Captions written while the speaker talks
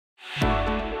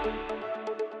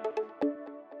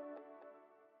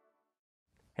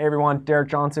Hey everyone, Derek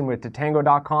Johnson with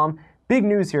Tatango.com. Big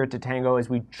news here at Tatango is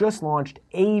we just launched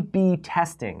A/B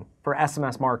testing for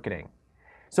SMS marketing.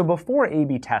 So before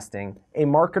A/B testing, a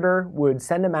marketer would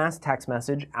send a mass text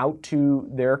message out to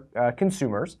their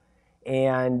consumers,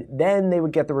 and then they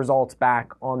would get the results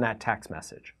back on that text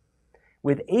message.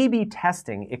 With A/B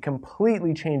testing, it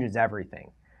completely changes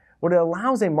everything. What it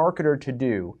allows a marketer to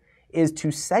do is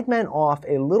to segment off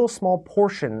a little small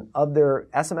portion of their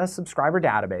SMS subscriber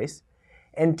database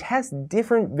and test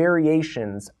different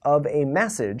variations of a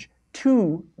message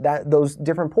to those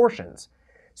different portions.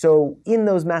 So in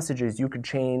those messages, you could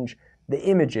change the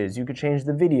images, you could change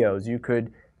the videos, you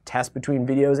could test between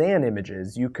videos and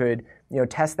images, you could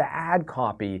test the ad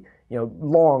copy,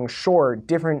 long, short,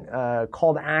 different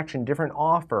call to action, different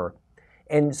offer.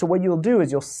 And so what you'll do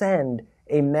is you'll send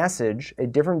a message, a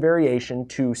different variation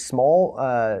to small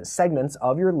segments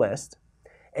of your list,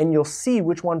 and you'll see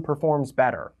which one performs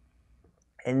better.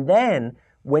 And then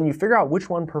when you figure out which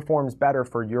one performs better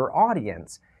for your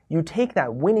audience, you take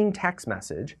that winning text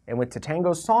message, and with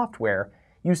Tatango's software,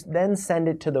 you then send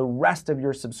it to the rest of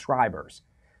your subscribers.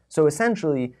 So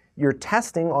essentially, you're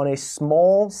testing on a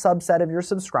small subset of your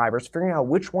subscribers, figuring out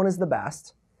which one is the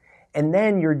best, and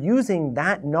then you're using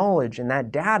that knowledge and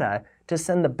that data to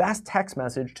send the best text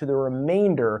message to the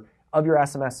remainder of your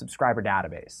SMS subscriber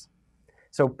database.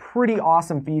 So pretty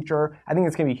awesome feature. I think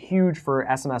it's going to be huge for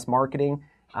SMS marketing.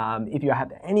 If you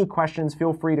have any questions,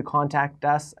 feel free to contact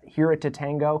us here at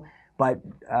Tatango. But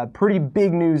pretty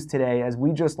big news today as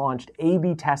we just launched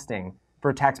A/B testing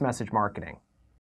for text message marketing.